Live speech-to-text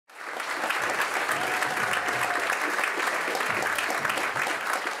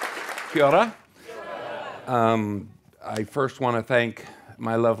Kia ora. I first want to thank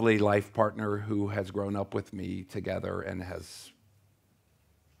my lovely life partner who has grown up with me together and has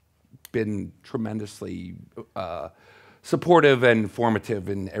been tremendously supportive and formative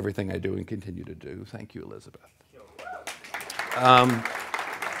in everything I do and continue to do. Thank you, Elizabeth.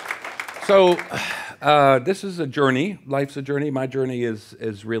 This is a journey. Life's a journey. My journey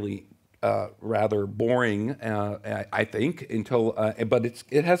is really rather boring, I think, until but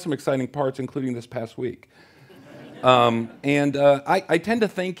it has some exciting parts, including this past week. I tend to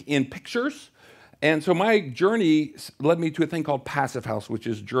think in pictures, and so my journey led me to a thing called Passivhaus, which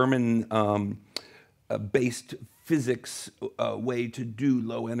is German-based physics way to do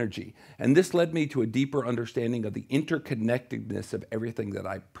low energy. And this led me to a deeper understanding of the interconnectedness of everything that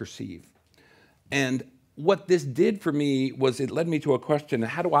I perceive. And what this did for me was it led me to a question: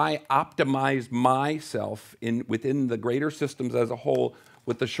 how do I optimize myself within the greater systems as a whole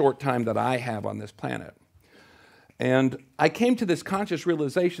with the short time that I have on this planet? And I came to this conscious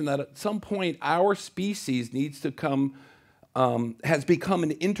realization that at some point our species needs to has become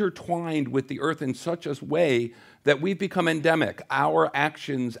intertwined with the earth in such a way that we've become endemic. Our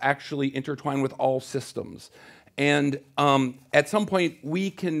actions actually intertwine with all systems. And at some point, we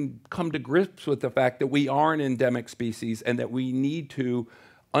can come to grips with the fact that we are an endemic species and that we need to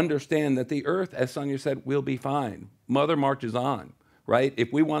understand that the earth, as Sonia said, will be fine. Mother marches on, right?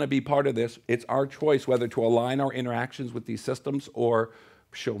 If we want to be part of this, it's our choice whether to align our interactions with these systems or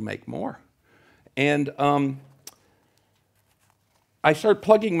she'll make more. And I start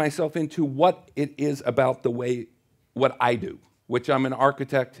plugging myself into what it is about what I do, which I'm an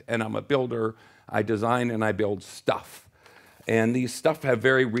architect and I'm a builder. I design and I build stuff. And these stuff have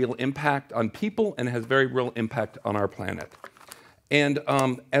very real impact on people and has very real impact on our planet. And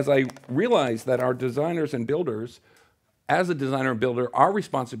as I realized that our designers and builders, as a designer and builder, our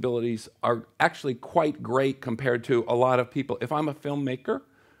responsibilities are actually quite great compared to a lot of people. If I'm a filmmaker,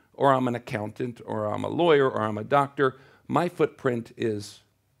 or I'm an accountant, or I'm a lawyer, or I'm a doctor, my footprint is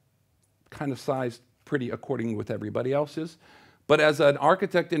kind of sized pretty according with everybody else's. But as an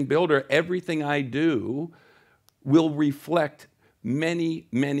architect and builder, everything I do will reflect many,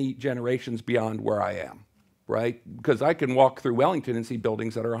 many generations beyond where I am, right? Because I can walk through Wellington and see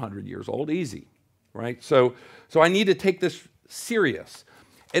buildings that are 100 years old, easy, right? So I need to take this serious.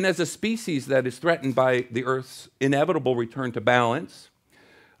 And as a species that is threatened by the Earth's inevitable return to balance,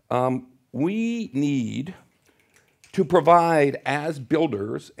 we need to provide, as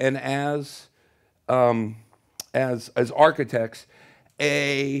builders and as architects,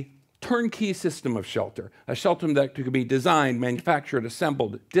 a turnkey system of shelter, a shelter that could be designed, manufactured,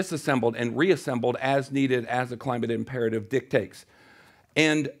 assembled, disassembled, and reassembled as needed as the climate imperative dictates.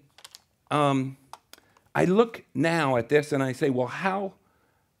 And I look now at this and I say, well, how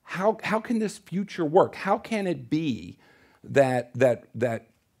can this future work? How can it be that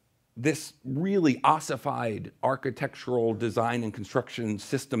this really ossified architectural design and construction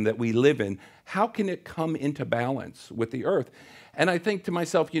system that we live in, how can it come into balance with the earth? And I think to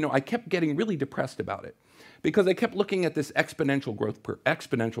myself, I kept getting really depressed about it because I kept looking at this exponential growth curve,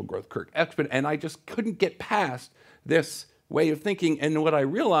 and I just couldn't get past this way of thinking. And what I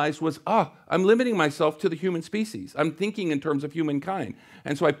realized was, I'm limiting myself to the human species. I'm thinking in terms of humankind.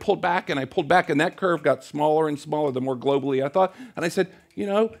 And so I pulled back, and that curve got smaller and smaller the more globally I thought. And I said,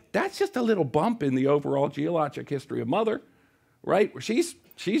 that's just a little bump in the overall geologic history of Mother, right? She's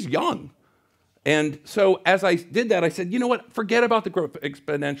young. And so as I did that, I said, you know what? Forget about the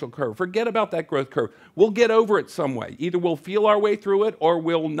exponential curve. Forget about that growth curve. We'll get over it some way. Either we'll feel our way through it or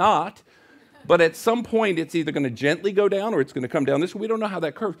we'll not. But at some point, it's either going to gently go down or it's going to come down this way. We don't know how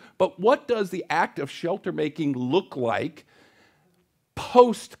that curves. But what does the act of shelter making look like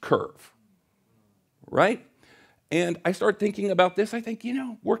post-curve, right? And I start thinking about this. I think,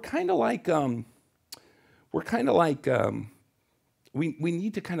 we're kind of like, we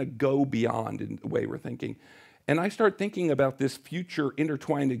need to kind of go beyond in the way we're thinking. And I start thinking about this future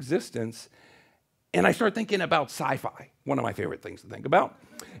intertwined existence, and I start thinking about sci-fi, one of my favorite things to think about.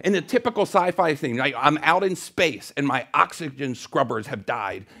 And the typical sci-fi thing, I'm out in space, and my oxygen scrubbers have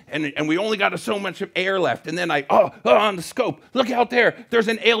died, and we only got so much air left, and then on the scope, look out there, there's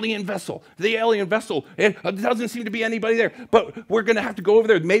an alien vessel. The alien vessel, it doesn't seem to be anybody there, but we're going to have to go over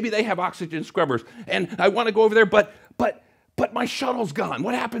there. Maybe they have oxygen scrubbers, and I want to go over there, but my shuttle's gone.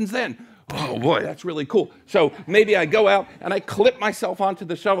 What happens then? oh boy, that's really cool. So maybe I go out and I clip myself onto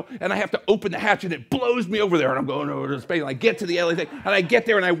the shuttle and I have to open the hatch and it blows me over there and I'm going over to space and I get to the alien thing and I get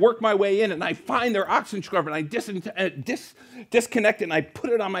there and I work my way in and I find their oxygen scrubber and I disconnect it and I put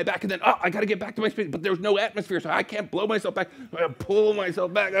it on my back and then, I got to get back to my space, but there's no atmosphere, so I can't blow myself back. I pull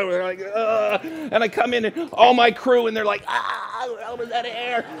myself back over there, like, and I come in and all my crew and they're like, how was that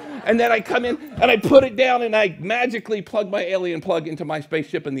air? And then I come in and I put it down and I magically plug my alien plug into my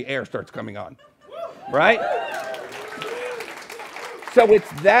spaceship and the air starts coming on, right? So it's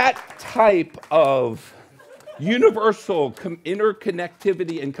that type of universal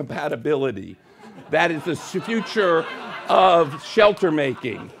interconnectivity and compatibility that is the future of shelter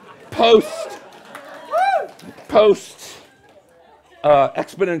making post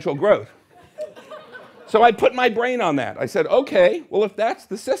exponential growth. So I put my brain on that. I said, okay, well, if that's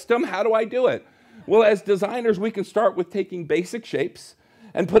the system, how do I do it? Well, as designers, we can start with taking basic shapes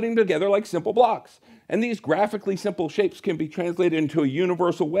and putting them together like simple blocks. And these graphically simple shapes can be translated into a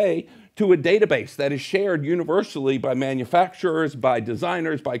universal way to a database that is shared universally by manufacturers, by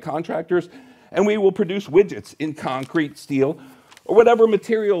designers, by contractors, and we will produce widgets in concrete, steel, or whatever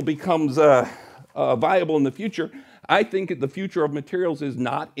material becomes viable in the future. I think the future of materials is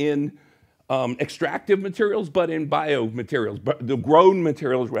not in extractive materials, but in biomaterials, but the grown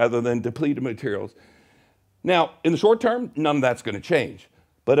materials rather than depleted materials. Now, in the short term, none of that's going to change.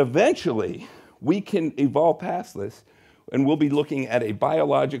 But eventually, we can evolve past this, and we'll be looking at a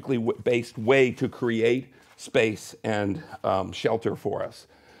biologically based way to create space and shelter for us.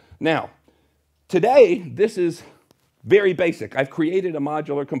 Now, today, this is very basic. I've created a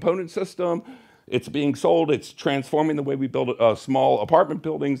modular component system. It's being sold. It's transforming the way we build small apartment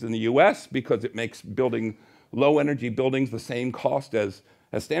buildings in the US because it makes building low-energy buildings the same cost as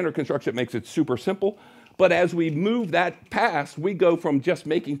standard construction. It makes it super simple. But as we move that past, we go from just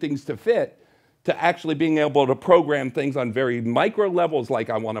making things to fit to actually being able to program things on very micro levels, like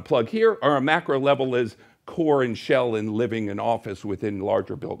I want to plug here, or a macro level is core and shell in living and office within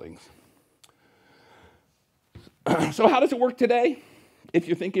larger buildings. So how does it work today? If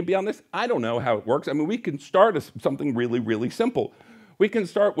you're thinking beyond this, I don't know how it works. I mean, we can start something really, really simple. We can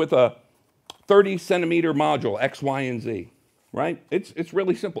start with a 30-centimeter module, X, Y, and Z, right? It's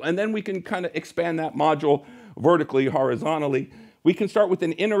really simple. And then we can kind of expand that module vertically, horizontally. We can start with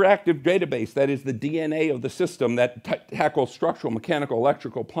an interactive database that is the DNA of the system that tackles structural, mechanical,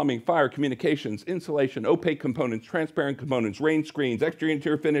 electrical, plumbing, fire, communications, insulation, opaque components, transparent components, rain screens, exterior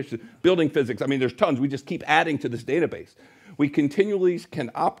interior finish, building physics. I mean, there's tons. We just keep adding to this database. We continually can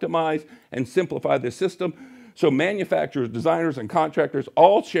optimize and simplify this system so manufacturers, designers, and contractors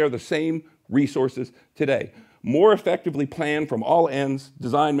all share the same resources today. More effectively plan from all ends,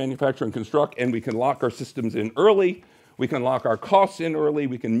 design, manufacture, and construct, and we can lock our systems in early. We can lock our costs in early.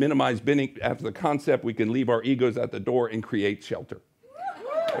 We can minimize bidding after the concept. We can leave our egos at the door and create shelter.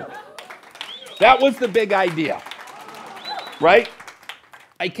 That was the big idea, right?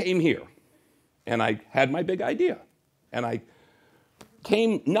 I came here, and I had my big idea. And I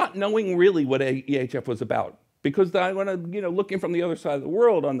came not knowing really what EHF was about, because I went, looking from the other side of the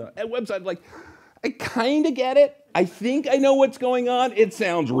world on the website, like, I kind of get it. I think I know what's going on. It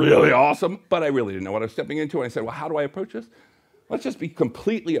sounds really awesome, but I really didn't know what I was stepping into. And I said, well, how do I approach this? Let's just be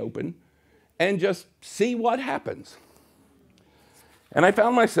completely open and just see what happens. And I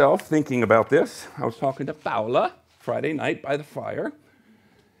found myself thinking about this. I was talking to Paula Friday night by the fire,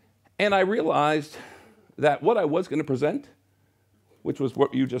 and I realized that what I was going to present, which was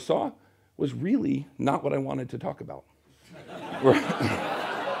what you just saw, was really not what I wanted to talk about.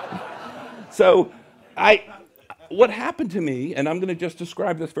 So what happened to me, and I'm going to just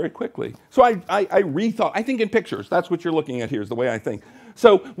describe this very quickly. So I rethought. I think in pictures. That's what you're looking at here is the way I think.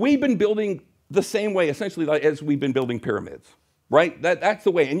 So we've been building the same way, essentially, as we've been building pyramids, right? That's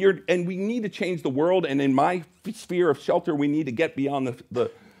the way. And we need to change the world. And in my sphere of shelter, we need to get beyond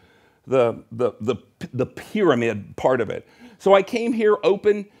the pyramid part of it. So I came here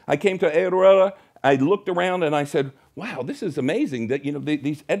open. I came to Aurora. I looked around and I said, wow, this is amazing that,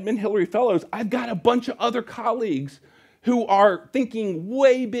 these Edmund Hillary Fellows, I've got a bunch of other colleagues who are thinking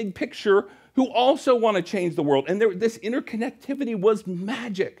way big picture, who also want to change the world. And this interconnectivity was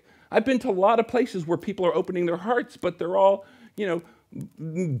magic. I've been to a lot of places where people are opening their hearts, but they're all,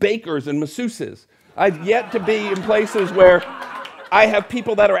 bakers and masseuses. I've yet to be in places where I have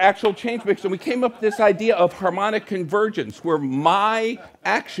people that are actual change makers. And we came up with this idea of harmonic convergence, where my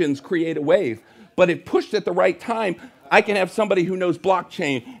actions create a wave. But if pushed at the right time, I can have somebody who knows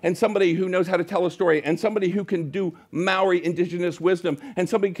blockchain, and somebody who knows how to tell a story, and somebody who can do Maori indigenous wisdom, and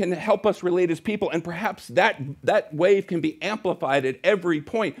somebody can help us relate as people, and perhaps that wave can be amplified at every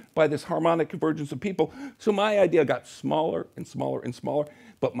point by this harmonic convergence of people. So my idea got smaller and smaller and smaller,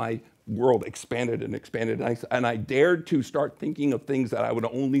 but my world expanded and expanded, and I dared to start thinking of things that I would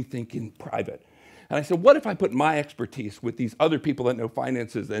only think in private. And I said, what if I put my expertise with these other people that know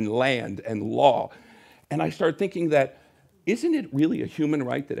finances and land and law? And I started thinking that, isn't it really a human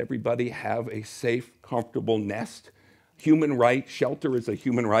right that everybody have a safe, comfortable nest? Human right, shelter is a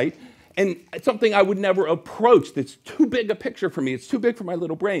human right. And it's something I would never approach. That's too big a picture for me. It's too big for my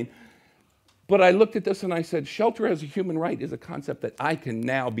little brain. But I looked at this and I said, shelter as a human right is a concept that I can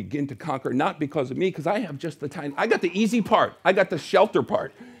now begin to conquer, not because of me, because I have just the time. I got the easy part. I got the shelter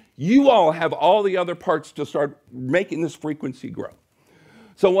part. You all have all the other parts to start making this frequency grow.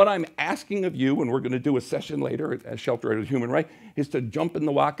 So what I'm asking of you, and we're going to do a session later at Shelter as a Human Right, is to jump in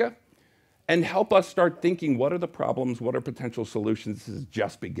the waka and help us start thinking, what are the problems, what are potential solutions? This is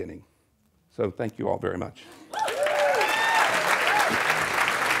just beginning. So thank you all very much.